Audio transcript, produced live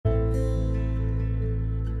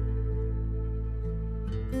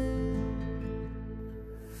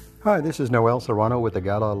Hi, this is Noel Serrano with the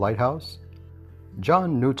Gala Lighthouse.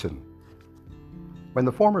 John Newton. When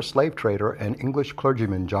the former slave trader and English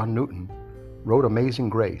clergyman John Newton wrote Amazing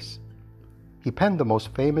Grace, he penned the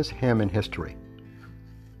most famous hymn in history.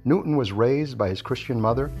 Newton was raised by his Christian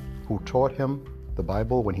mother, who taught him the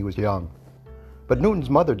Bible when he was young. But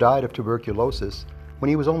Newton's mother died of tuberculosis when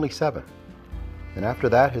he was only 7. And after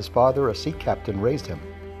that, his father, a sea captain, raised him.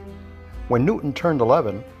 When Newton turned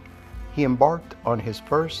 11, he embarked on his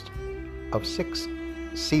first of 6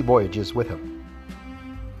 sea voyages with him.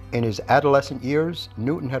 In his adolescent years,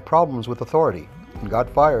 Newton had problems with authority and got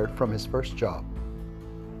fired from his first job.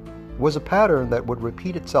 It was a pattern that would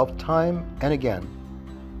repeat itself time and again.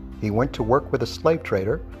 He went to work with a slave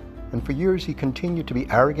trader, and for years he continued to be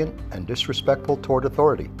arrogant and disrespectful toward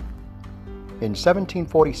authority. In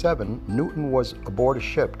 1747, Newton was aboard a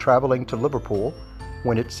ship traveling to Liverpool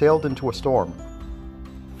when it sailed into a storm.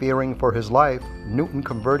 Fearing for his life, Newton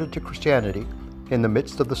converted to Christianity in the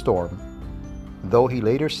midst of the storm, though he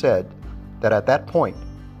later said that at that point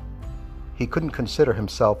he couldn't consider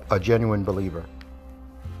himself a genuine believer.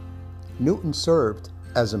 Newton served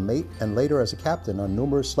as a mate and later as a captain on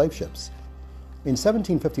numerous slave ships. In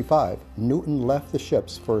 1755, Newton left the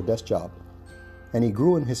ships for a desk job, and he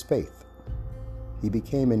grew in his faith. He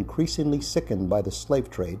became increasingly sickened by the slave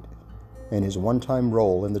trade and his one-time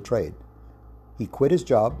role in the trade. He quit his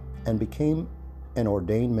job and became an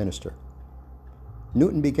ordained minister.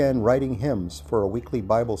 Newton began writing hymns for a weekly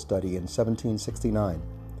Bible study in 1769,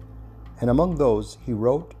 and among those he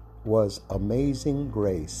wrote was Amazing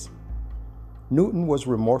Grace. Newton was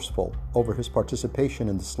remorseful over his participation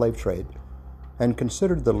in the slave trade and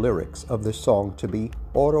considered the lyrics of this song to be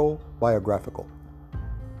autobiographical.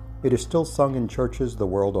 It is still sung in churches the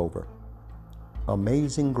world over.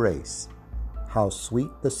 Amazing grace, how sweet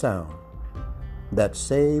the sound that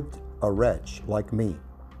saved a wretch like me.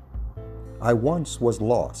 I once was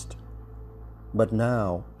lost, but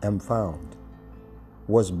now am found,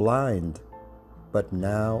 was blind, but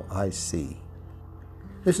now I see.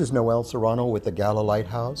 This is Noel Serrano with the Gala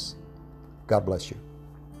Lighthouse. God bless you.